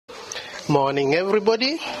Morning,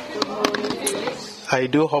 everybody. I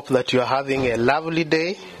do hope that you are having a lovely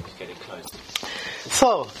day.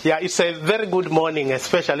 So, it's a very good morning,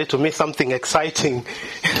 especially to me. Something exciting,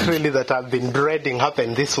 really, that I've been dreading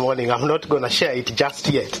happened this morning. I'm not going to share it just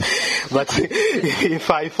yet. But if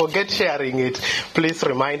I forget sharing it, please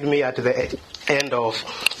remind me at the end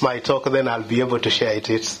of my talk, then I'll be able to share it.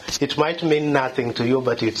 It might mean nothing to you,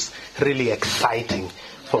 but it's really exciting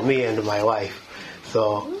for me and my wife.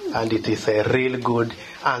 And it is a real good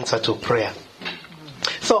answer to prayer.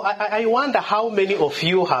 So I wonder how many of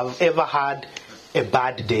you have ever had a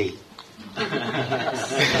bad day.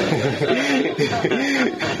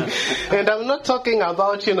 And I'm not talking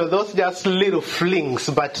about, those just little flings,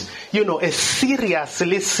 but, a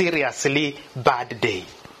seriously bad day.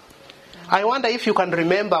 I wonder if you can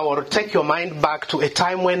remember or take your mind back to a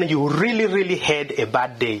time when you really had a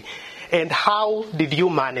bad day. And how did you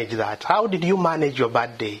manage that? How did you manage your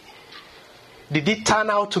bad day? Did it turn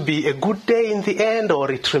out to be a good day in the end,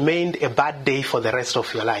 or it remained a bad day for the rest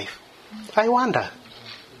of your life? I wonder.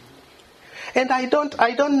 And I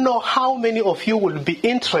don't know how many of you will be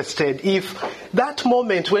interested if that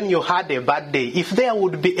moment when you had a bad day, if there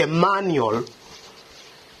would be a manual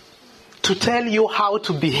to tell you how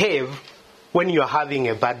to behave when you are having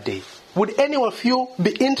a bad day. Would any of you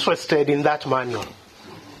be interested in that manual?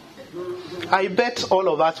 I bet all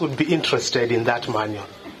of us would be interested in that manual.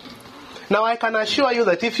 Now, I can assure you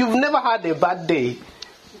that if you've never had a bad day,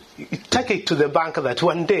 take it to the bank that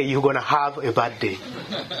one day you're going to have a bad day.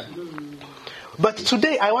 But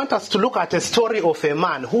today, I want us to look at a story of a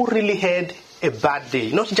man who really had a bad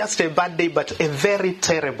day. Not just a bad day, but a very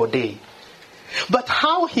terrible day. But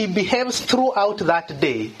how he behaves throughout that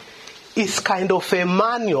day is kind of a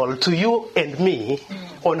manual to you and me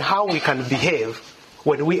on how we can behave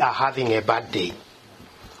when we are having a bad day.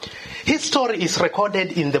 His story is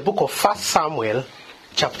recorded in the book of 1 Samuel,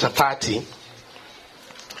 chapter 30,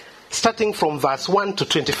 starting from verse 1 to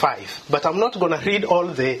 25. But I'm not going to read all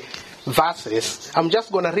the verses. I'm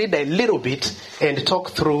just going to read a little bit and talk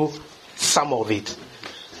through some of it.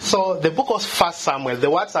 So the book of 1 Samuel, the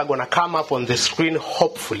words are going to come up on the screen,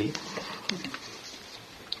 hopefully.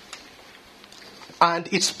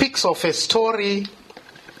 And it speaks of a story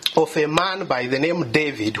of a man by the name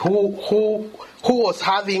David who was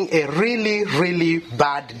having a really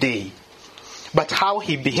bad day. But how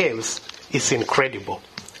he behaves is incredible.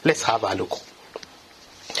 Let's have a look.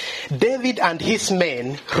 David and his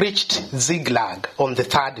men reached Ziklag on the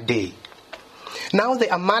third day. Now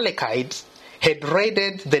the Amalekites had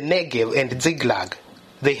raided the Negev and Ziklag.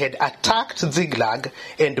 They had attacked Ziklag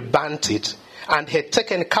and burnt it, and had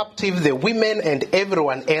taken captive the women and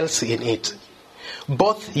everyone else in it,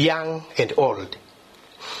 both young and old.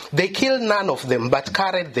 They killed none of them, but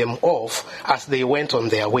carried them off as they went on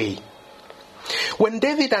their way. When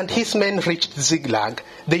David and his men reached Ziklag,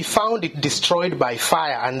 they found it destroyed by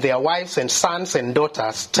fire, and their wives and sons and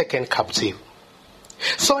daughters taken captive.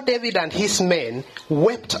 So David and his men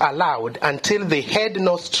wept aloud until they had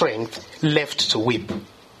no strength left to weep.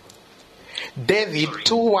 David's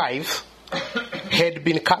two wives had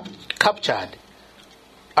been captured,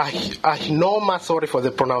 Ahinoam, sorry for the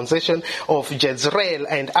pronunciation, of Jezreel,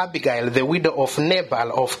 and Abigail, the widow of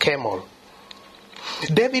Nabal of Carmel.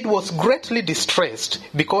 David was greatly distressed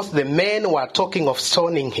because the men were talking of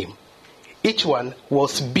stoning him. Each one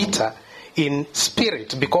was bitter in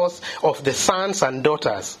spirit because of the sons and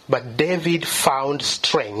daughters, but David found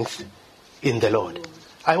strength in the Lord.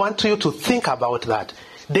 I want you to think about that.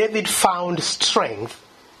 David found strength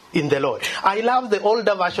in the Lord. I love the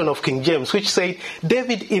older version of King James, which said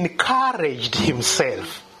David encouraged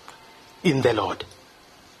himself in the Lord.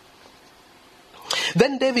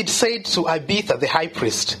 Then David said to Abiathar the high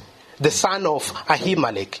priest, the son of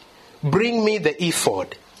Ahimelech, "Bring me the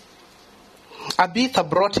ephod." Abiathar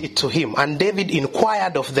brought it to him, and David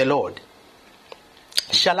inquired of the Lord,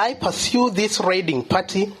 "Shall I pursue this raiding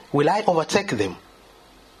party? Will I overtake them?"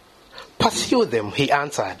 "Pursue them," he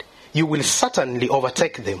answered. "You will certainly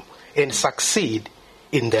overtake them and succeed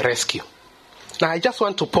in the rescue." Now I just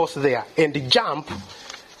want to pause there and jump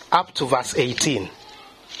up to verse 18.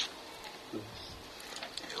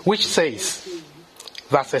 Which says,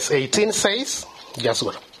 verses 18 says, just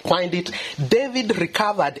find it, David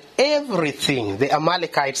recovered everything the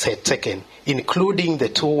Amalekites had taken, including the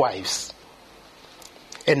two wives.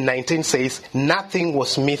 And 19 says, nothing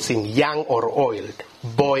was missing, young or old,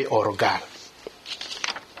 boy or girl.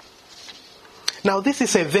 Now this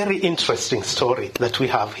is a very interesting story that we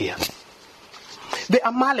have here. The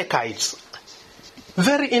Amalekites,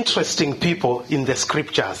 very interesting people in the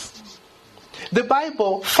scriptures. The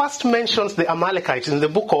Bible first mentions the Amalekites in the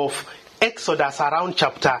book of Exodus around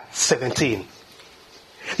chapter 17.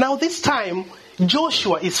 Now this time,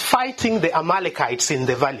 Joshua is fighting the Amalekites in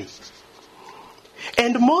the valley.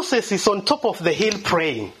 And Moses is on top of the hill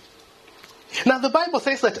praying. Now the Bible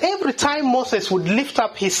says that every time Moses would lift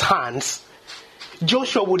up his hands,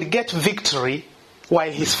 Joshua would get victory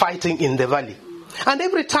while he's fighting in the valley. And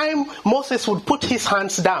every time Moses would put his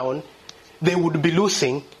hands down, they would be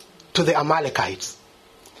losing to the Amalekites.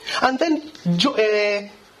 And then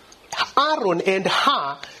Aaron and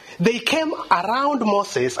Hur, they came around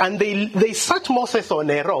Moses and they sat Moses on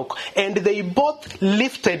a rock and they both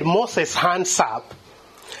lifted Moses' hands up.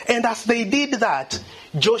 And as they did that,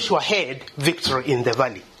 Joshua had victory in the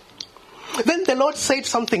valley. Then the Lord said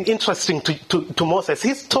something interesting to Moses.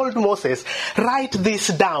 He told Moses, write this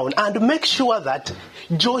down and make sure that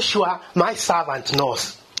Joshua, my servant,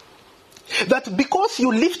 knows that because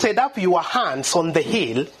you lifted up your hands on the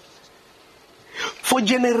hill, for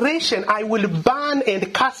generation I will ban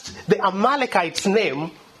and cast the Amalekites'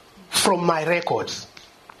 name from my records.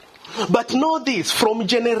 But know this, from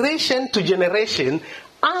generation to generation,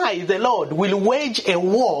 I, the Lord, will wage a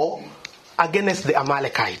war against the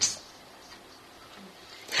Amalekites.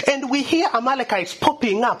 And we hear Amalekites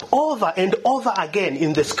popping up over and over again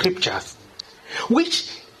in the scriptures, which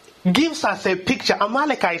gives us a picture.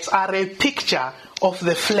 Amalekites are a picture of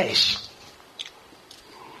the flesh.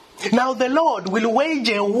 Now the Lord will wage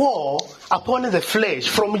a war upon the flesh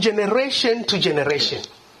from generation to generation.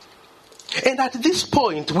 And at this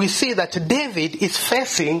point, we see that David is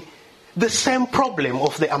facing the same problem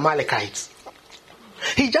of the Amalekites.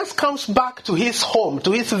 He just comes back to his home,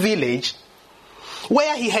 to his village,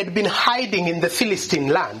 where he had been hiding in the Philistine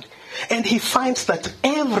land, and he finds that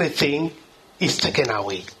everything is taken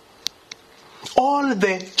away. All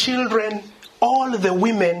the children, all the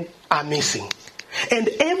women are missing. And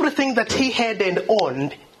everything that he had and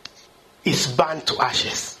owned is burned to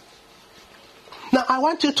ashes. Now I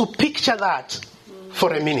want you to picture that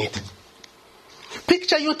for a minute.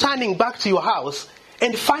 Picture you turning back to your house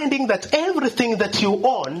and finding that everything that you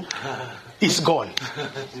own is gone.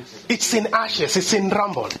 It's in ashes, it's in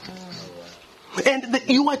rubble. And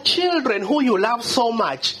your children who you love so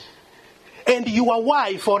much, and your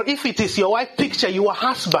wife, or if it is your wife, picture your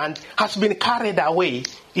husband has been carried away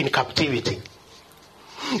in captivity.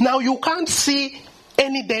 Now you can't see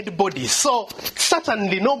any dead bodies, so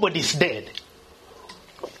certainly nobody's dead.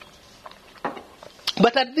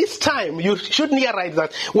 But at this time, you should realize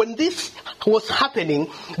that when this was happening,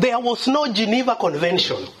 there was no Geneva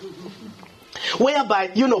Convention, whereby,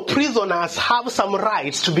 prisoners have some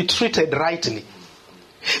rights to be treated rightly.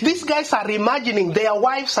 These guys are imagining their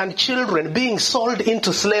wives and children being sold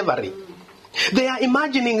into slavery. They are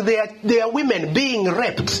imagining their women being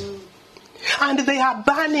raped. And they are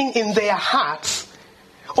burning in their hearts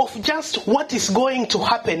of just what is going to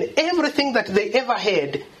happen. Everything that they ever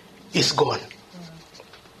had is gone.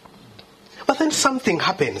 But then something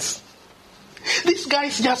happens. These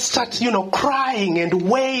guys just start, crying and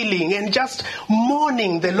wailing and just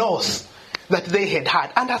mourning the loss that they had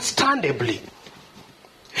had, understandably.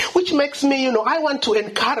 Which makes me, I want to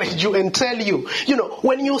encourage you and tell you,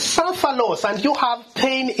 when you suffer loss and you have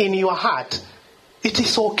pain in your heart, it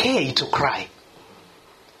is okay to cry.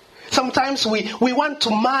 Sometimes we want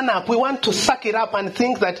to man up, we want to suck it up and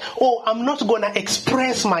think that, I'm not going to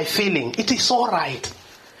express my feeling. It is all right.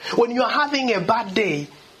 When you are having a bad day,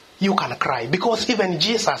 you can cry, because even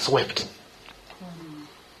Jesus wept.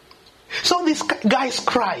 So these guys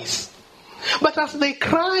cries. But as they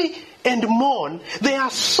cry and mourn, they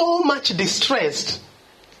are so much distressed.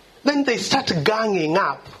 Then they start ganging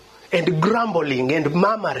up and grumbling and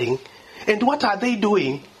murmuring. And what are they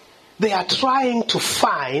doing? They are trying to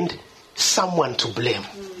find someone to blame.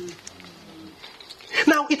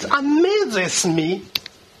 Now it amazes me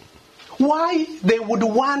why they would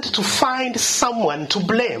want to find someone to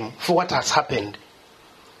blame for what has happened.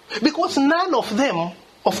 Because none of them,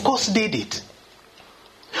 of course, did it.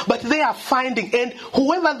 But they are finding, and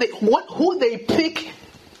who they pick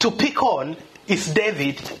to pick on is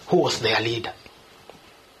David, who was their leader.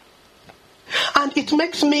 And it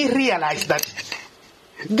makes me realize that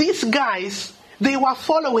these guys, they were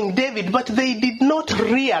following David, but they did not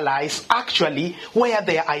realize actually where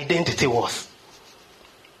their identity was.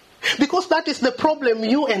 Because that is the problem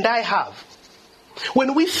you and I have.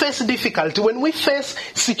 When we face difficulty, when we face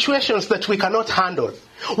situations that we cannot handle,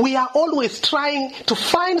 we are always trying to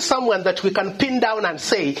find someone that we can pin down and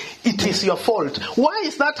say, it is your fault. Why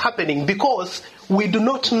is that happening? Because we do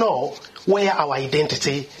not know where our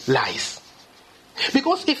identity lies.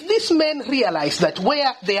 Because if these men realized that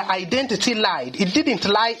where their identity lied, it didn't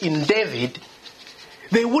lie in David,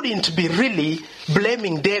 they wouldn't be really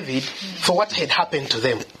blaming David for what had happened to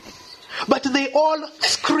them. But they all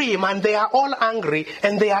scream and they are all angry,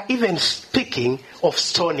 and they are even speaking of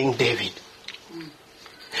stoning David.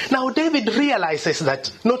 Now David realizes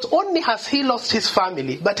that not only has he lost his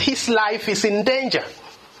family, but his life is in danger.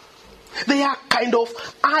 They are kind of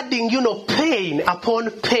adding, pain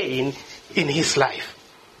upon pain in his life.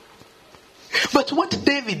 But what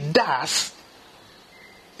David does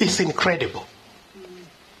is incredible.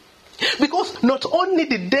 Because not only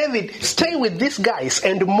did David stay with these guys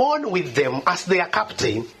and mourn with them as their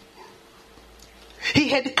captain, he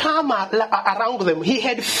had come around them. He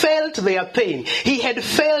had felt their pain. He had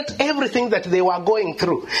felt everything that they were going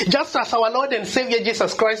through. Just as our Lord and Savior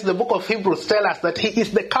Jesus Christ, the book of Hebrews, tells us that he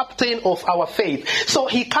is the captain of our faith. So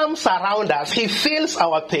he comes around us. He feels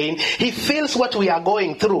our pain. He feels what we are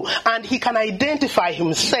going through. And he can identify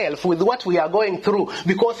himself with what we are going through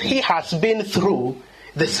because he has been through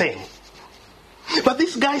the same. But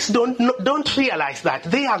these guys don't realize that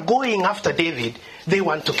they are going after David. They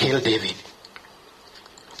want to kill David.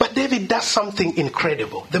 But David does something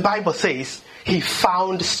incredible. The Bible says he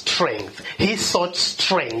found strength. He sought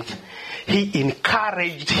strength. He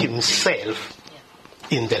encouraged himself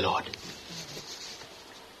in the Lord.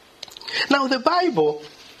 Now the Bible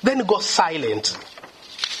then goes silent.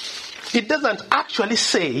 It doesn't actually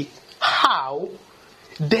say how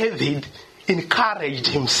David encouraged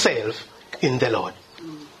himself in the Lord.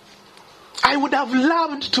 I would have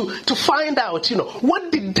loved to find out,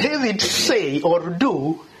 what did David say or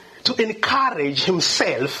do to encourage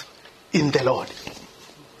himself in the Lord.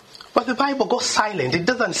 But the Bible goes silent. It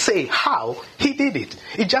doesn't say how he did it.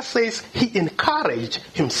 It just says he encouraged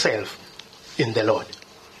himself in the Lord.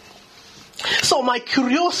 So my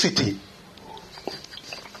curiosity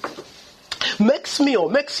makes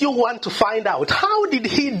you want to find out how did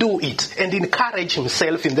he do it and encourage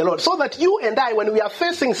himself in the Lord, so that you and I, when we are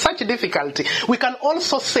facing such difficulty, we can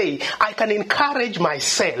also say, I can encourage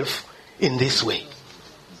myself in this way.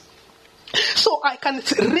 So I can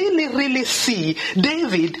really, really see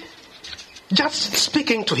David just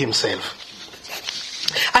speaking to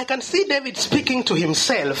himself. I can see David speaking to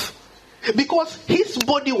himself because his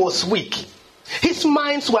body was weak. His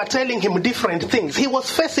minds were telling him different things. He was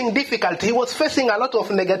facing difficulty. He was facing a lot of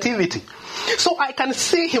negativity. So I can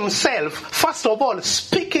see himself, first of all,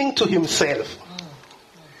 speaking to himself.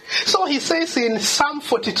 So he says in Psalm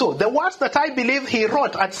 42, the words that I believe he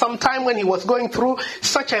wrote at some time when he was going through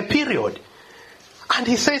such a period. And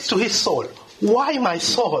he says to his soul, why, my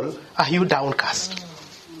soul, are you downcast?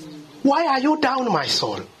 Why are you down, my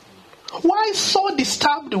soul? Why so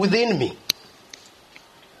disturbed within me?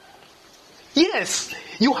 Yes,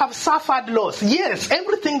 you have suffered loss. Yes,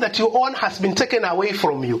 everything that you own has been taken away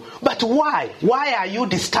from you. But why? Why are you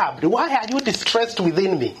disturbed? Why are you distressed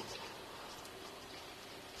within me?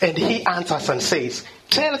 And he answers and says,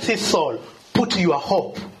 tells his soul, put your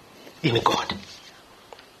hope in God.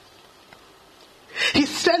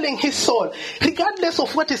 He's telling his soul, regardless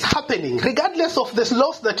of what is happening, regardless of this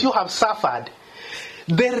loss that you have suffered,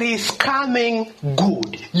 there is coming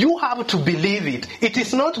good. You have to believe it. It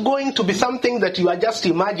is not going to be something that you are just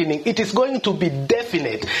imagining. It is going to be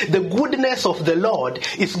definite. The goodness of the Lord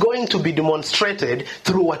is going to be demonstrated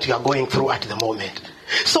through what you are going through at the moment.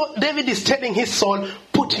 So David is telling his soul,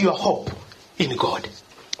 put your hope in God.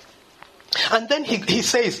 And then he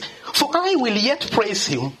says, for I will yet praise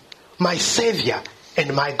him, my Savior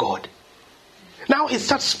and my God. Now he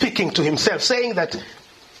starts speaking to himself, saying that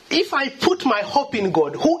if I put my hope in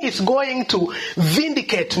God, who is going to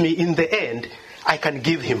vindicate me in the end, I can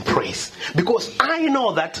give him praise. Because I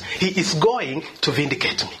know that he is going to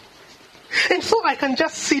vindicate me. And so I can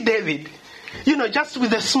just see David, just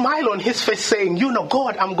with a smile on his face saying,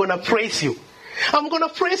 God, I'm going to praise you. I'm going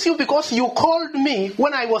to praise you because you called me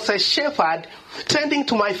when I was a shepherd tending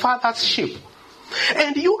to my father's sheep.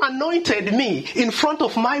 And you anointed me in front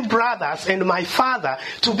of my brothers and my father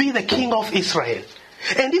to be the king of Israel.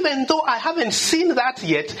 And even though I haven't seen that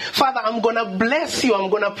yet, Father, I'm going to bless you. I'm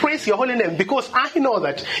going to praise your holy name because I know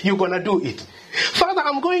that you're going to do it. Father,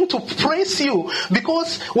 I'm going to praise you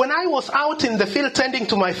because when I was out in the field tending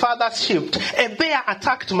to my father's sheep, a bear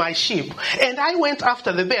attacked my sheep and I went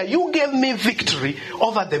after the bear. You gave me victory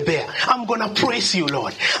over the bear. I'm going to praise you,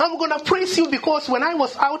 Lord. I'm going to praise you because when I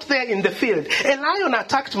was out there in the field, a lion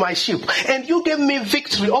attacked my sheep and you gave me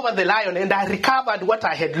victory over the lion and I recovered what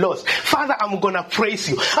I had lost. Father, I'm going to praise praise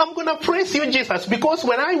you. I'm going to praise you, Jesus, because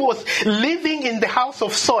when I was living in the house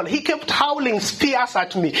of Saul, he kept howling spears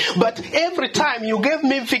at me. But every time you gave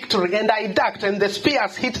me victory and I ducked and the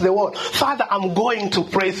spears hit the wall. Father, I'm going to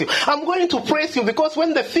praise you. I'm going to praise you because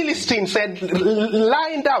when the Philistines had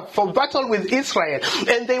lined up for battle with Israel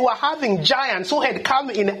and they were having giants who had come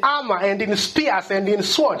in armor and in spears and in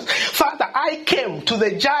swords, Father, I came to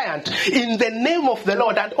the giant in the name of the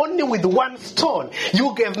Lord, and only with one stone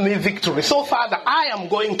you gave me victory. So Father, I am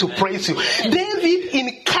going to praise you. David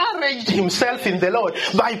encouraged himself in the Lord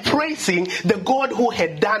by praising the God who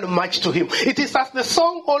had done much to him. It is as the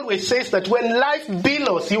song always says that when life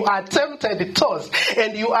billows, you are tempted, tossed,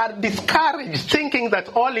 and you are discouraged, thinking that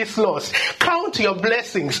all is lost. Count your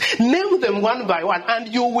blessings, name them one by one,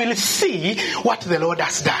 and you will see what the Lord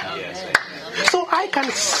has done. So I can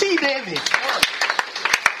see David.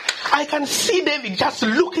 I can see David just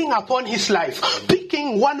looking upon his life,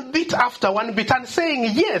 picking one bit after one bit and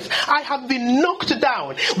saying, yes, I have been knocked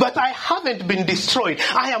down, but I haven't been destroyed.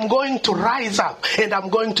 I am going to rise up and I'm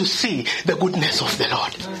going to see the goodness of the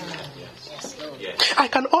Lord. I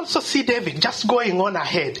can also see David just going on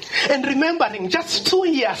ahead and remembering just 2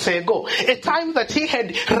 years ago, a time that he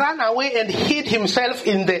had run away and hid himself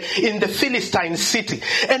in the Philistine city.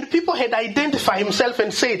 And people had identified himself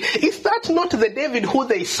and said, is that not the David who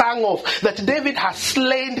they sang of, that David has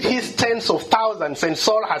slain his tens of thousands and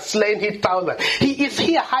Saul has slain his thousands? He is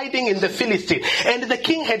here hiding in the Philistine. And the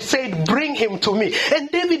king had said, bring him to me. And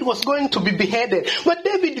David was going to be beheaded. But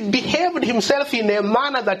David behaved himself in a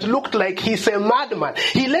manner that looked like he's a madman.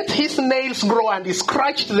 He let his nails grow and he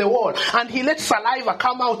scratched the wall, and he let saliva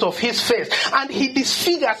come out of his face, and he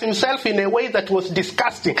disfigures himself in a way that was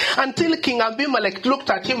disgusting, until King Abimelech looked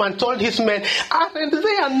at him and told his men, aren't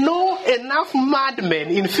there no enough madmen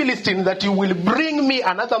in Philistine that you will bring me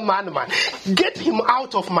another madman? Get him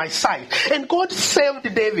out of my sight. And God saved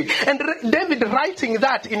David. And David, writing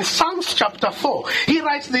that in Psalms chapter 4, he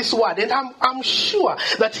writes this word, and I'm sure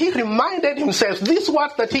that he reminded himself these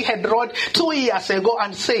words that he had wrote 2 years ago,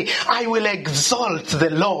 and say, I will exalt the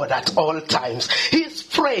Lord at all times. His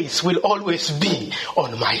praise will always be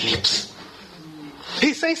on my lips.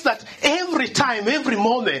 He says that every time, every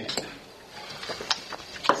moment,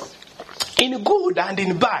 in good and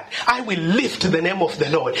in bad, I will lift the name of the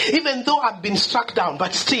Lord. Even though I've been struck down,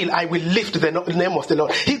 but still I will lift the name of the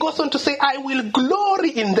Lord. He goes on to say, I will glory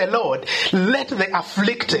in the Lord. Let the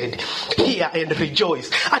afflicted hear and rejoice.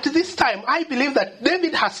 At this time, I believe that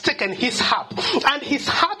David has taken his harp and he's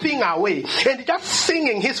harping away and just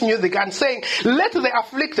singing his music and saying, let the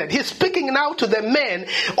afflicted. He's speaking now to the men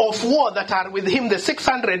of war that are with him, the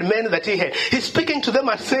 600 men that he had. He's speaking to them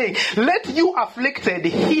and saying, let you afflicted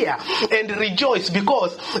hear and rejoice,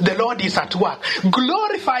 because the Lord is at work.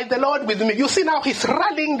 Glorify the Lord with me. You see, now he's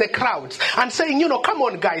rallying the crowds and saying, come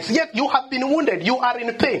on guys, yet you have been wounded, you are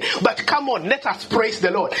in pain, but come on, let us praise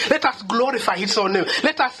the Lord. Let us glorify his own name.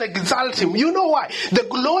 Let us exalt him. You know why? The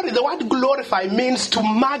word glorify means to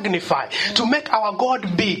magnify, to make our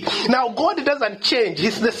God big. Now God doesn't change.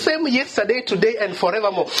 He's the same yesterday, today, and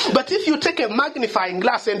forevermore. But if you take a magnifying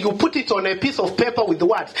glass and you put it on a piece of paper with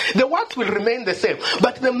words, the words will remain the same,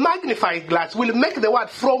 but the magnifying glass will make the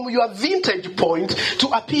word from your vantage point to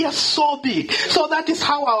appear so big. So that is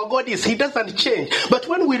how our God is. He doesn't change. But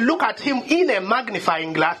when we look at him in a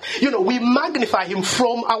magnifying glass, we magnify him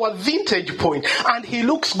from our vantage point, and he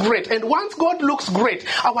looks great. And once God looks great,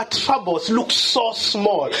 our troubles look so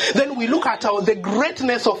small. Then we look at the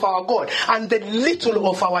greatness of our God and the little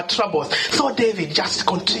of our troubles. So David just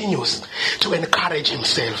continues to encourage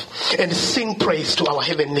himself and sing praise to our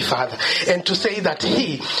Heavenly Father and to say that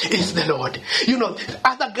he is the Lord.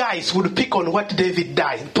 Other guys would pick on what David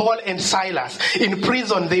died. Paul and Silas in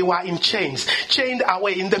prison, they were in chains, chained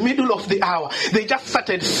away in the middle of the hour. They just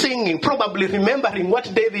started singing, probably remembering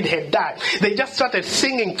what David had done. They just started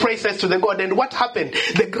singing praises to the God. And what happened?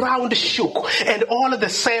 The ground shook and all the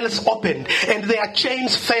cells opened and their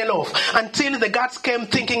chains fell off until the guards came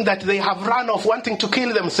thinking that they have run off, wanting to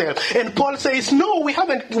kill themselves. And Paul says, no, we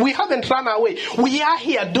haven't run away. We are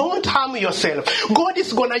here. Don't harm yourself. God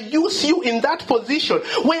is going to use you in that position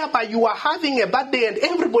whereby you are having a bad day and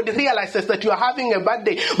everybody realizes that you are having a bad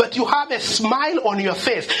day, but you have a smile on your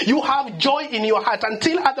face. You have joy in your heart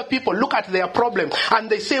until other people look at their problem and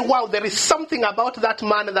they say, wow, there is something about that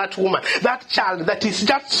man, that woman, that child that is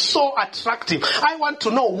just so attractive. I want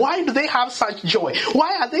to know, why do they have such joy?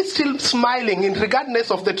 Why are they still smiling in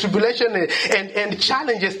regardless of the tribulation and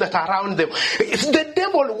challenges that are around them? The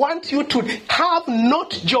devil wants you to have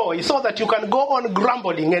not joy so that you can go on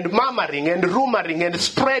grumbling and murmuring and rumoring and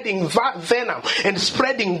spreading venom and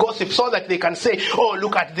spreading gossip so that they can say, oh,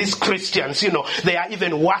 look at these Christians, they are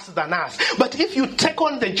even worse than us. But if you take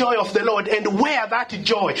on the joy of the Lord and wear that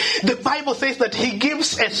joy, the Bible says that he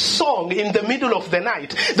gives a song in the middle of the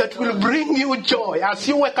night that will bring you joy. As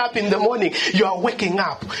you wake up in the morning, you are waking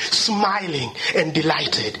up smiling and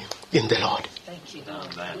delighted in the Lord. Thank you.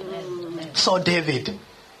 So David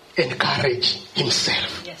encouraged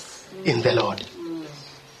himself in the Lord.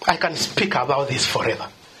 I can speak about this forever.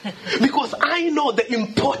 Because I know the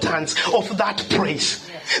importance of that praise.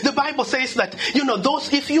 The Bible says that,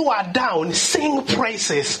 those, if you are down, sing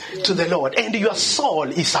praises to the Lord and your soul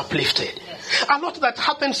is uplifted. A lot that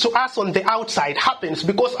happens to us on the outside happens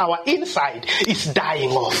because our inside is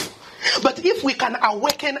dying off. But if we can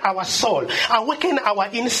awaken our soul, awaken our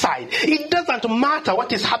inside, it doesn't matter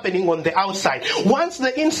what is happening on the outside. Once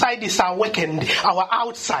the inside is awakened, our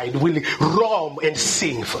outside will roam and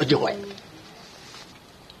sing for joy.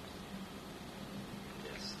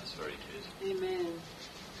 Yes, that's very good. Amen.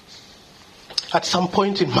 At some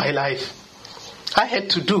point in my life, I had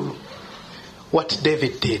to do what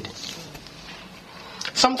David did.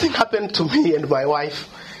 Something happened to me and my wife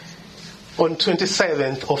on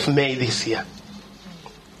 27th of May this year.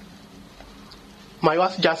 My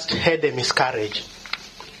wife just had a miscarriage.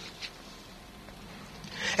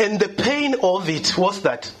 And the pain of it was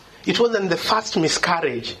that it wasn't the first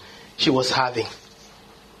miscarriage she was having.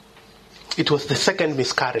 It was the second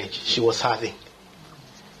miscarriage she was having.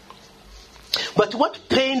 But what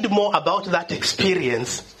pained more about that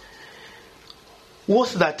experience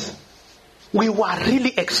was that we were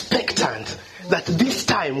really expectant that this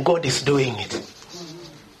time God is doing it.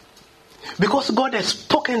 Because God has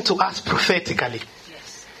spoken to us prophetically.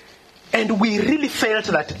 And we really felt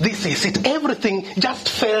that this is it. Everything just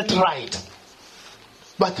felt right.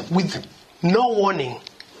 But with no warning,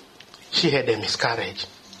 she had a miscarriage.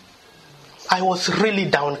 I was really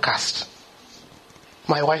downcast.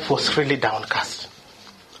 My wife was really downcast.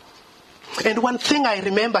 And one thing I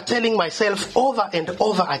remember telling myself over and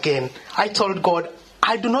over again, I told God,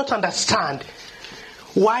 I do not understand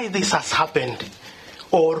why this has happened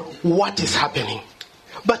or what is happening.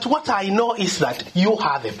 But what I know is that you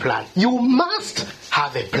have a plan. You must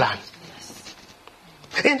have a plan.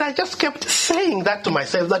 And I just kept saying that to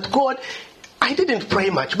myself, that God, I didn't pray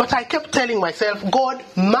much, but I kept telling myself, God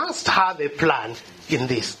must have a plan in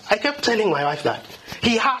this. I kept telling my wife that.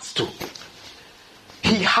 He has to.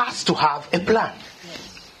 He has to have a plan.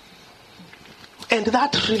 And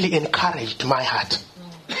that really encouraged my heart.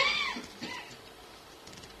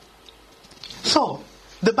 So,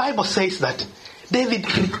 the Bible says that David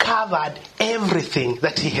recovered everything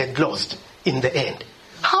that he had lost in the end.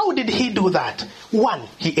 How did he do that? One,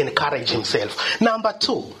 he encouraged himself. Number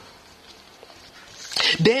two,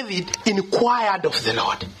 David inquired of the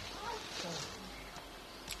Lord.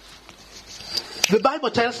 The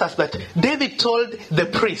Bible tells us that David told the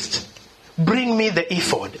priest, bring me the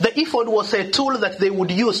ephod. The ephod was a tool that they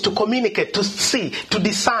would use to communicate, to see, to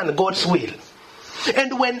discern God's will.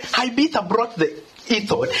 And when Ahithophel brought the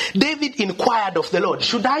ephod, David inquired of the Lord,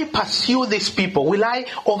 should I pursue these people? Will I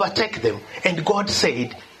overtake them? And God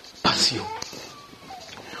said, pursue.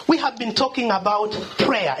 We have been talking about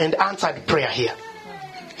prayer and answered prayer here.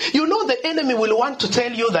 You know, the enemy will want to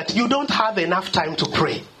tell you that you don't have enough time to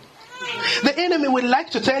pray. The enemy will like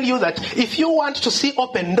to tell you that if you want to see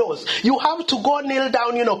open doors, you have to go kneel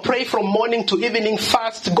down, pray from morning to evening,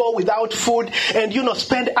 fast, go without food, and,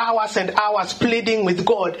 spend hours and hours pleading with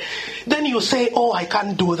God. Then you say, oh, I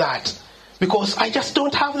can't do that because I just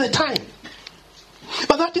don't have the time.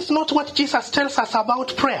 But that is not what Jesus tells us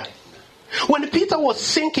about prayer. When Peter was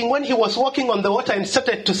sinking, when he was walking on the water and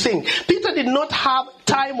started to sink, Peter did not have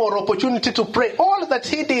time or opportunity to pray. All that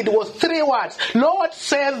he did was 3 words, Lord,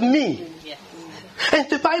 save me. Yes. And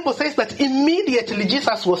the Bible says that immediately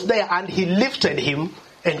Jesus was there and he lifted him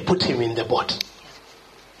and put him in the boat.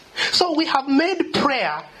 So we have made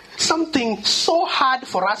prayer something so hard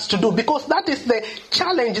for us to do because that is the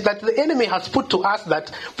challenge that the enemy has put to us, that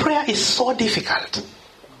prayer is so difficult.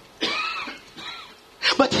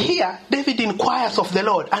 But here, David inquires of the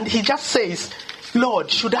Lord and he just says,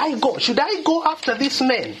 Lord, should I go? Should I go after these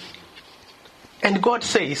men? And God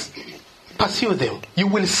says, pursue them. You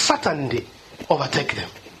will certainly overtake them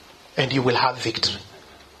and you will have victory.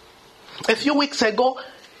 A few weeks ago,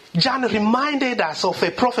 John reminded us of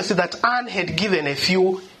a prophecy that Anne had given a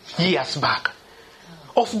few years back,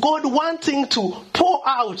 of God wanting to pour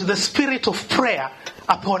out the spirit of prayer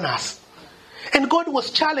upon us. And God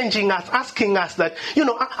was challenging us, asking us that,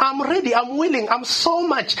 I'm ready, I'm willing, I'm so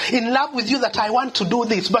much in love with you that I want to do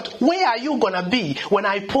this. But where are you going to be when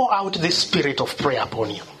I pour out this spirit of prayer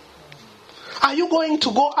upon you? Are you going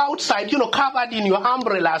to go outside, covered in your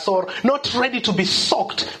umbrellas, or not ready to be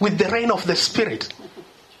soaked with the rain of the Spirit?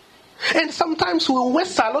 And sometimes we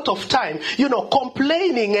waste a lot of time,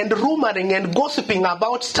 complaining and rumoring and gossiping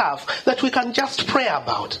about stuff that we can just pray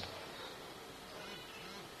about.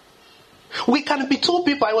 We can be two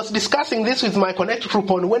people. I was discussing this with my Connect group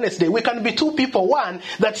on Wednesday. We can be two people. One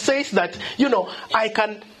that says that,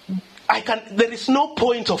 there is no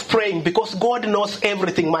point of praying because God knows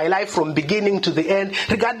everything, my life from beginning to the end.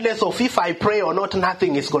 Regardless of if I pray or not,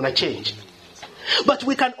 nothing is going to change. But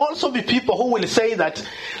we can also be people who will say that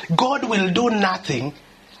God will do nothing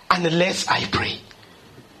unless I pray.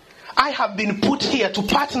 I have been put here to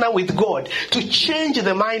partner with God, to change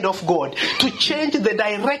the mind of God, to change the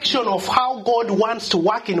direction of how God wants to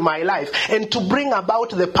work in my life, and to bring about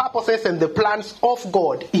the purposes and the plans of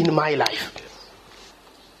God in my life.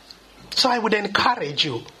 So I would encourage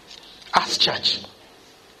you, as church,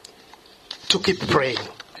 to keep praying.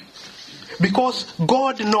 Because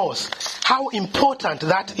God knows how important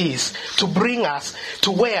that is to bring us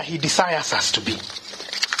to where He desires us to be.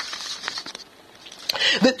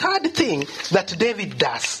 The third thing that David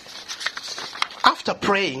does, after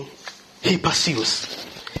praying, he pursues.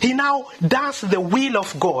 He now does the will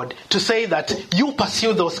of God to say that you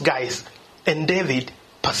pursue those guys, and David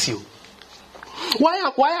pursue.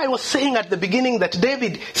 Why I was saying at the beginning that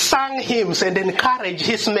David sang hymns and encouraged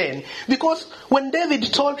his men, because when David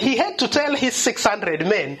he had to tell his 600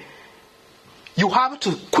 men, you have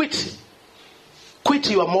to quit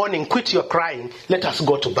your mourning, quit your crying, let us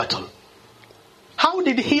go to battle. How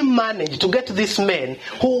did he manage to get these men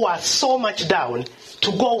who were so much down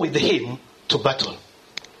to go with him to battle?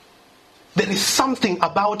 There is something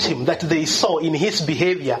about him that they saw in his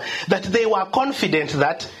behavior that they were confident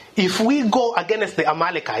that if we go against the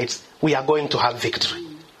Amalekites, we are going to have victory.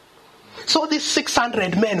 So these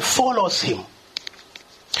 600 men follows him.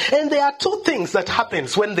 And there are two things that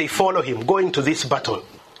happens when they follow him going to this battle.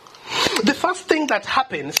 The first thing that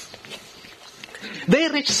happens, they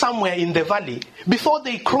reach somewhere in the valley. Before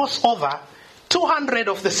they cross over, 200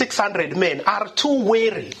 of the 600 men are too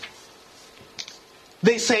weary.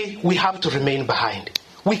 They say, we have to remain behind.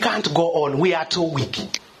 We can't go on. We are too weak.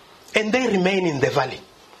 And they remain in the valley.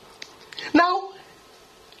 Now,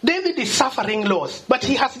 David is suffering loss, but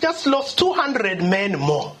he has just lost 200 men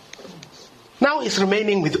more. Now he's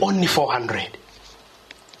remaining with only 400.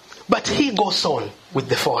 But he goes on with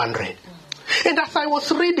the 400. And as I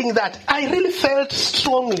was reading that, I really felt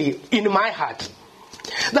strongly in my heart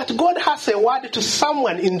that God has a word to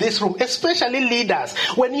someone in this room, especially leaders.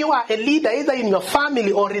 When you are a leader, either in your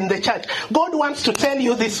family or in the church, God wants to tell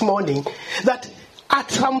you this morning that at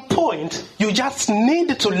some point, you just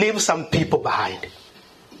need to leave some people behind.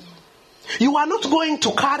 You are not going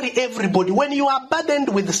to carry everybody. When you are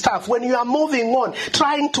burdened with stuff, when you are moving on,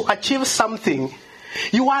 trying to achieve something,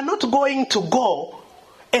 you are not going to go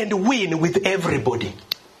and win with everybody.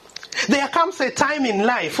 There comes a time in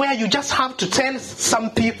life where you just have to tell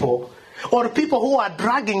some people, or people who are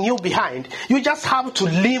dragging you behind, you just have to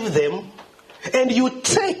leave them, and you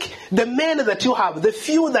take the men that you have, the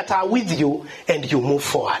few that are with you, and you move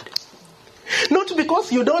forward. Not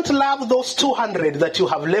because you don't love those 200 that you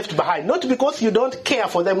have left behind, not because you don't care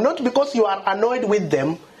for them, not because you are annoyed with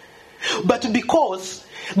them, but because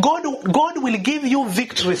God will give you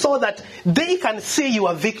victory so that they can see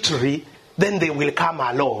your victory, then they will come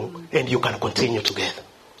along and you can continue together.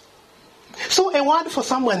 So a word for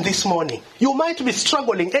someone this morning. You might be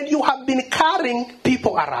struggling and you have been carrying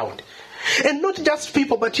people around. And not just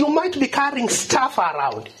people, but you might be carrying stuff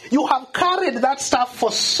around. You have carried that stuff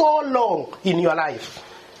for so long in your life.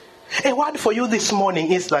 A word for you this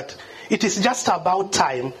morning is that it is just about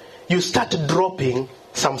time you start dropping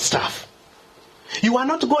some stuff. You are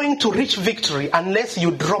not going to reach victory unless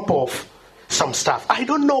you drop off some stuff. I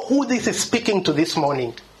don't know who this is speaking to this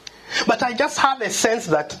morning, but I just have a sense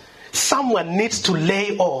that someone needs to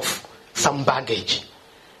lay off some baggage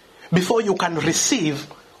before you can receive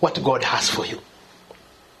what God has for you.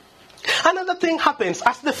 Another thing happens.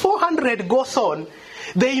 As the 400 goes on,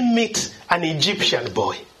 they meet an Egyptian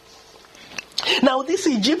boy. Now this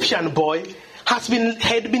Egyptian boy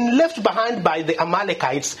had been left behind by the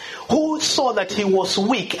Amalekites, who saw that he was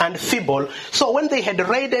weak and feeble. So when they had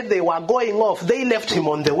raided, they were going off, they left him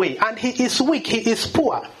on the way. And he is weak, he is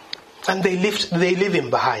poor. And they leave him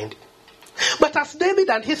behind. But as David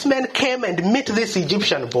and his men came and meet this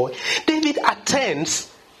Egyptian boy, David attends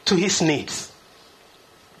to his needs.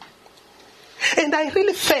 And I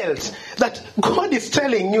really felt that God is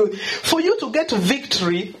telling you, for you to get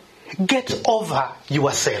victory, get over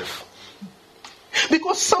yourself.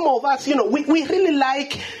 Because some of us, we really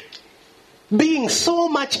like being so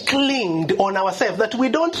much clinged on ourselves that we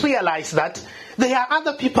don't realize that there are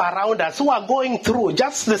other people around us who are going through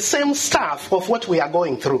just the same stuff of what we are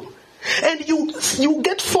going through. And you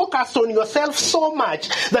get focused on yourself so much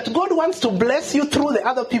that God wants to bless you through the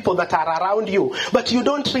other people that are around you, but you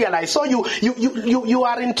don't realize. So you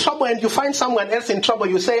are in trouble and you find someone else in trouble.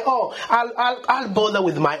 You say, "Oh, I'll bother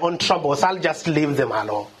with my own troubles. I'll just leave them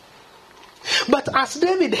alone." But as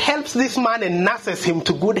David helps this man and nurses him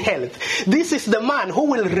to good health, this is the man who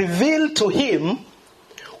will reveal to him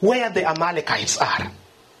where the Amalekites are.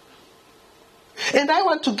 And I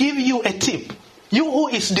want to give you a tip. You who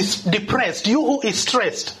is depressed, you who is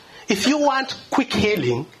stressed, if you want quick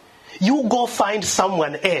healing, you go find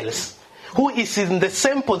someone else who is in the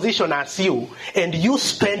same position as you, and you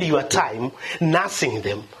spend your time nursing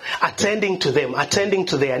them, attending to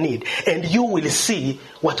their need, and you will see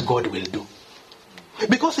what God will do.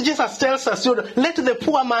 Because Jesus tells us, let the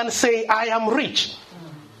poor man say, "I am rich."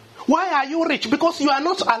 Why are you rich? Because you are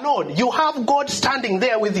not alone. You have God standing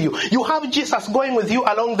there with you. You have Jesus going with you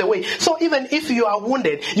along the way. So even if you are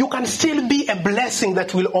wounded, you can still be a blessing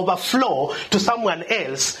that will overflow to someone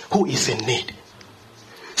else who is in need.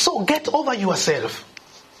 So get over yourself.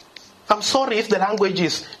 I'm sorry if the language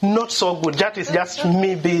is not so good. That is just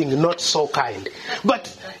me being not so kind.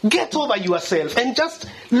 But get over yourself and just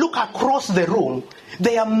look across the room.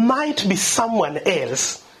 There might be someone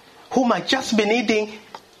else who might just be needing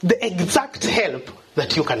the exact help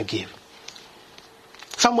that you can give.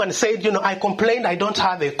 Someone said, I complained I don't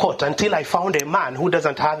have a coat until I found a man who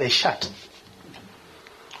doesn't have a shirt.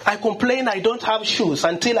 I complained I don't have shoes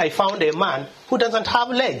until I found a man who doesn't have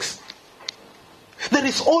legs. There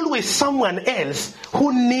is always someone else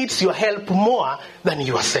who needs your help more than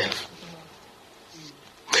yourself.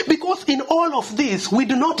 Because in all of this, we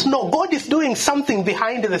do not know. God is doing something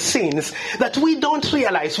behind the scenes that we don't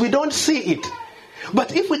realize. We don't see it.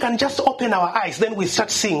 But if we can just open our eyes, then we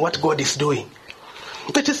start seeing what God is doing.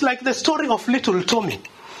 It is like the story of little Tommy.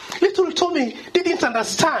 Little Tommy didn't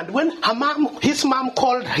understand when his mom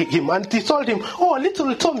called him and he told him, "Oh,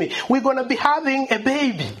 little Tommy, we're going to be having a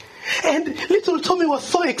baby." And little Tommy was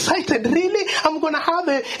so excited. "Really? I'm going to have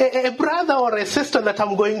a brother or a sister that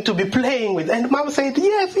I'm going to be playing with." And mom said,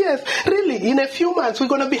 yes, really, in a few months we're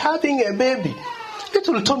going to be having a baby.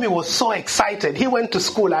 Little Tommy was so excited. He went to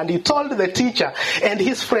school and he told the teacher and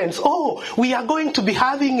his friends, "Oh, we are going to be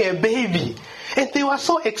having a baby." And they were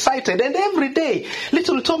so excited. And every day,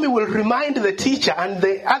 little Tommy will remind the teacher and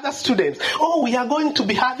the other students, "Oh, we are going to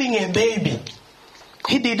be having a baby."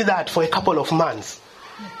 He did that for a couple of months.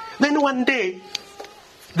 Then one day,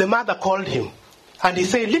 the mother called him and he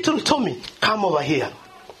said, "Little Tommy, come over here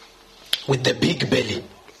with the big belly."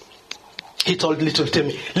 He told little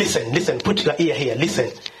Tommy, listen, put your ear here,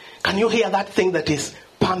 listen. Can you hear that thing that is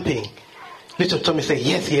pumping? Little Tommy said,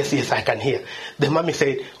 yes, I can hear. The mommy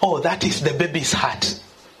said, "Oh, that is the baby's heart.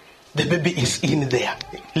 The baby is in there.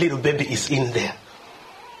 Little baby is in there."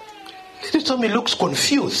 Little Tommy looks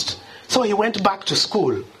confused. So he went back to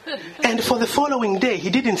school. And for the following day, he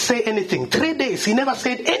didn't say anything. 3 days, he never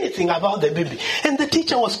said anything about the baby. And the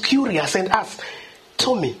teacher was curious and asked,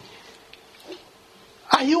 "Tommy,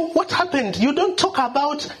 what happened? You don't talk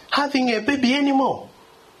about having a baby anymore."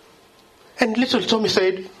 And little Tommy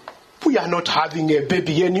said, "We are not having a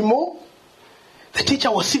baby anymore." The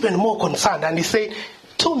teacher was even more concerned and he said,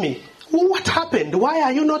 "Tommy, what happened? Why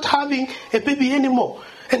are you not having a baby anymore?"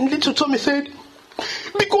 And little Tommy said,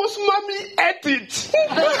 "Because mommy ate it."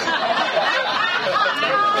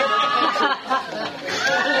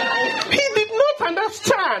 He did not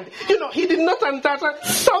understand. He did not understand.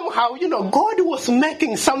 Somehow, God was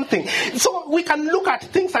making something. So we can look at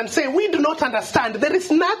things and say, we do not understand. There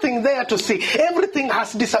is nothing there to see. Everything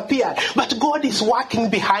has disappeared. But God is working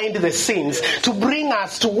behind the scenes to bring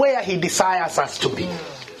us to where He desires us to be.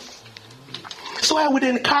 So I would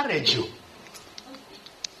encourage you.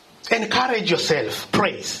 Encourage yourself.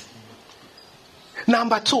 Praise.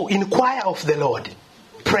 Number 2, inquire of the Lord.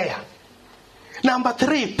 Prayer. Number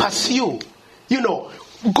 3, pursue.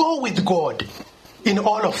 Go with God in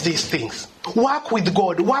all of these things. Work with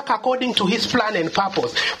God. Work according to His plan and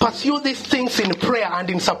purpose. Pursue these things in prayer and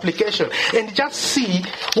in supplication. And just see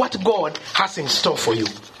what God has in store for you.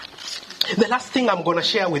 The last thing I'm going to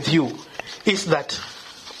share with you is that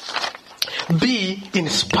be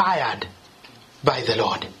inspired by the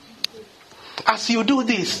Lord. As you do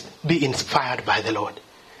this, be inspired by the Lord.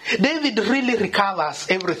 David really recovers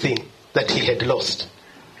everything that he had lost.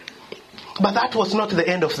 But that was not the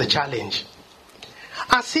end of the challenge.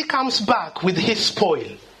 As he comes back with his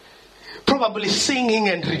spoil, probably singing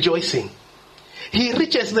and rejoicing, he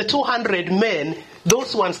reaches the 200 men,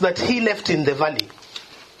 those ones that he left in the valley.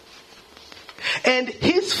 And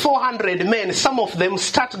his 400 men, some of them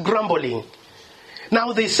start grumbling.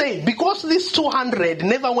 Now they say, because these 200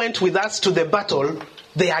 never went with us to the battle,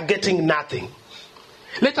 they are getting nothing.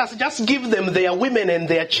 Let us just give them their women and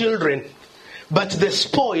their children. But the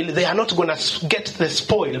spoil, they are not going to get the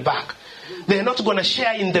spoil back. They are not going to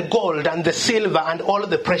share in the gold and the silver and all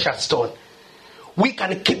the precious stone. We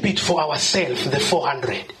can keep it for ourselves, the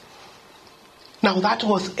 400. Now that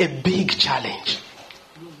was a big challenge.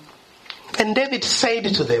 And David said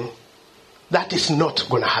to them, that is not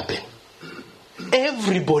going to happen.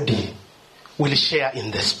 Everybody will share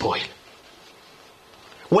in the spoil.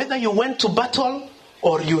 Whether you went to battle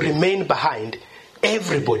or you remain behind,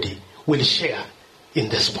 everybody will share in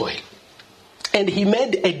the spoil. And he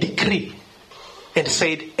made a decree and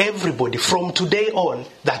said, everybody from today on,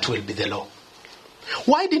 that will be the law.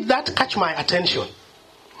 Why did that catch my attention?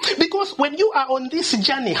 Because when you are on this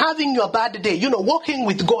journey, having your bad day, walking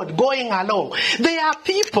with God, going along, there are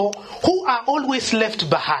people who are always left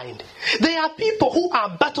behind. There are people who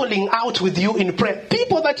are battling out with you in prayer.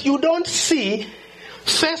 People that you don't see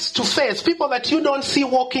face to face, people that you don't see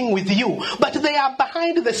walking with you, but they are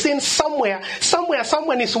behind the scenes somewhere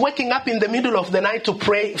someone is waking up in the middle of the night to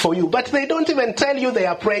pray for you, but they don't even tell you they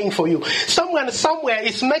are praying for you. Someone somewhere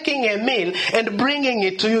is making a meal and bringing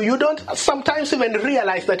it to you. You don't sometimes even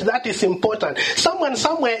realize that is important. Someone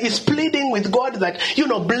somewhere is pleading with God that,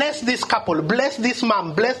 bless this couple, bless this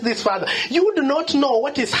mom, bless this father. You do not know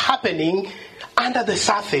what is happening under the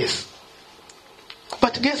surface.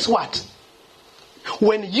 But guess what?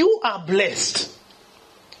 When you are blessed,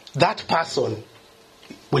 that person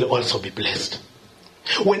will also be blessed.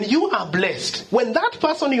 When you are blessed, when that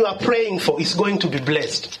person you are praying for is going to be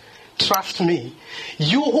blessed, trust me,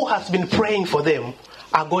 you who has been praying for them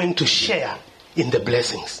are going to share in the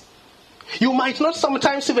blessings. You might not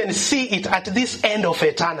sometimes even see it at this end of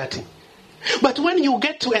eternity. But when you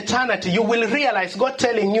get to eternity, you will realize God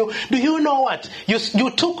telling you, do you know what? You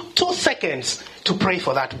took 2 seconds to pray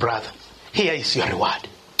for that brother. Here is your reward.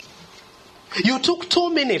 You took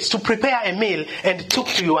 2 minutes to prepare a meal and took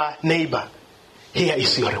to your neighbor. Here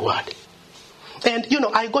is your reward. And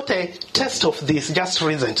I got a test of this just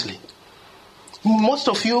recently. Most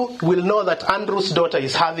of you will know that Andrew's daughter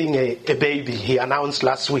is having a baby, he announced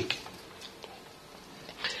last week.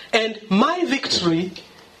 And my victory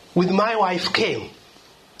with my wife came.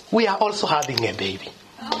 We are also having a baby.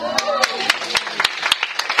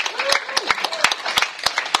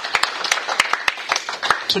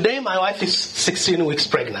 Today my wife is 16 weeks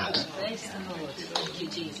pregnant.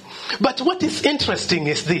 But what is interesting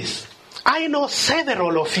is this. I know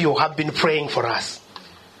several of you have been praying for us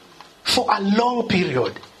for a long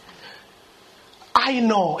period. I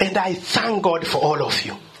know and I thank God for all of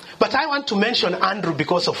you. But I want to mention Andrew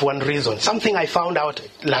because of one reason. Something I found out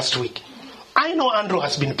last week. I know Andrew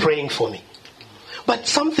has been praying for me. But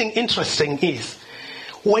something interesting is,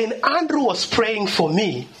 when Andrew was praying for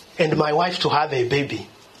me and my wife to have a baby,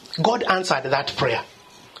 God answered that prayer.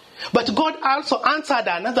 But God also answered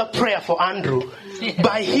another prayer for Andrew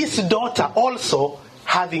by his daughter also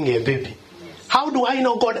having a baby. How do I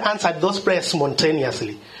know God answered those prayers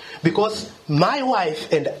spontaneously? Because my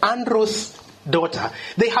wife and Andrew's daughter,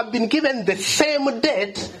 they have been given the same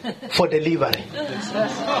date for delivery.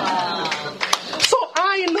 So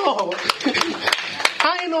I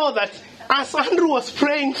know that as Andrew was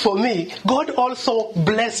praying for me, God also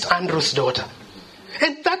blessed Andrew's daughter.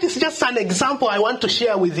 And that is just an example I want to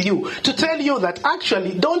share with you, to tell you that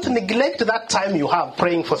actually don't neglect that time you have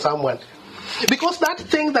praying for someone. Because that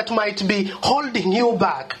thing that might be holding you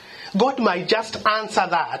back, God might just answer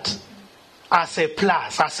that as a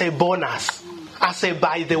plus, as a bonus, as a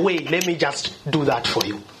by the way, let me just do that for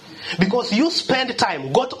you. Because you spend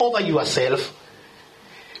time, got over yourself,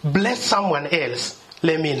 bless someone else,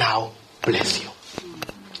 let me now bless you.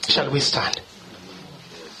 Shall we stand?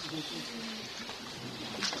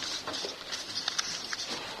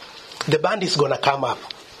 The band is going to come up.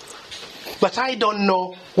 But I don't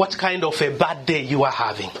know what kind of a bad day you are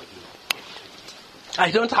having. I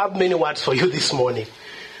don't have many words for you this morning.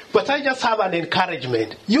 But I just have an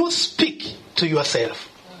encouragement. You speak to yourself.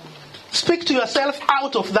 Speak to yourself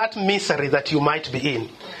out of that misery that you might be in.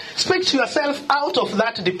 Speak to yourself out of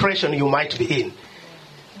that depression you might be in.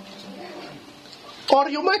 Or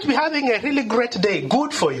you might be having a really great day.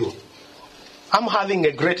 Good for you. I'm having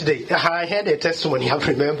a great day. I had a testimony, I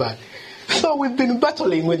remember. So we've been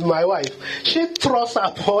battling with my wife. She throws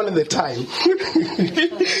up all the time.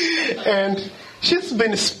 And she's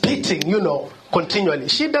been spitting, continually.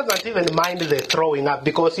 She doesn't even mind the throwing up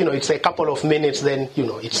because, it's a couple of minutes, then,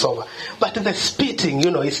 it's over. But the spitting,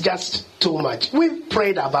 is just too much. We've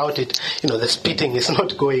prayed about it. The spitting is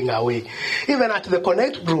not going away. Even at the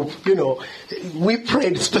Connect group, we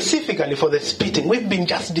prayed specifically for the spitting. We've been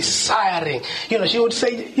just desiring. She would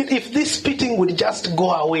say, if this spitting would just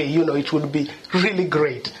go away, it would be really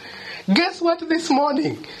great. Guess what this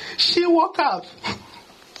morning? She woke up.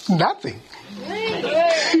 Nothing.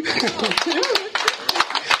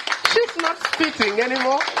 She's not spitting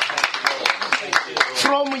anymore.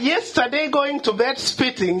 From yesterday going to bed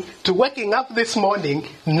spitting to waking up this morning,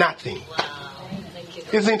 nothing.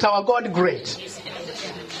 Isn't our God great?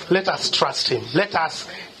 Let us trust him. Let us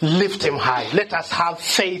lift him high. Let us have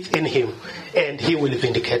faith in him, and he will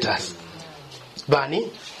vindicate us.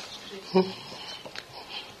 Barney?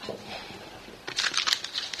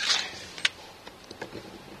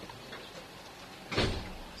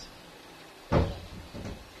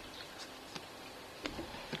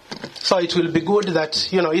 So it will be good that,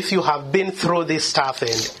 if you have been through this stuff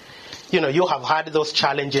and, you have had those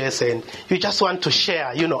challenges and you just want to share,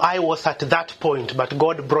 I was at that point, but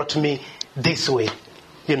God brought me this way.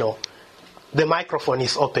 The microphone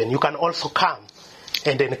is open. You can also come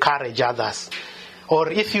and encourage others. Or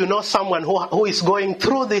if you know someone who is going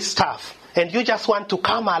through this stuff and you just want to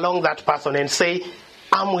come along that person and say,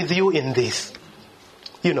 I'm with you in this.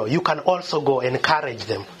 You can also go encourage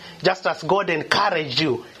them. Just as God encouraged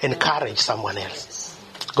you, encourage someone else.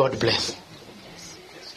 God bless.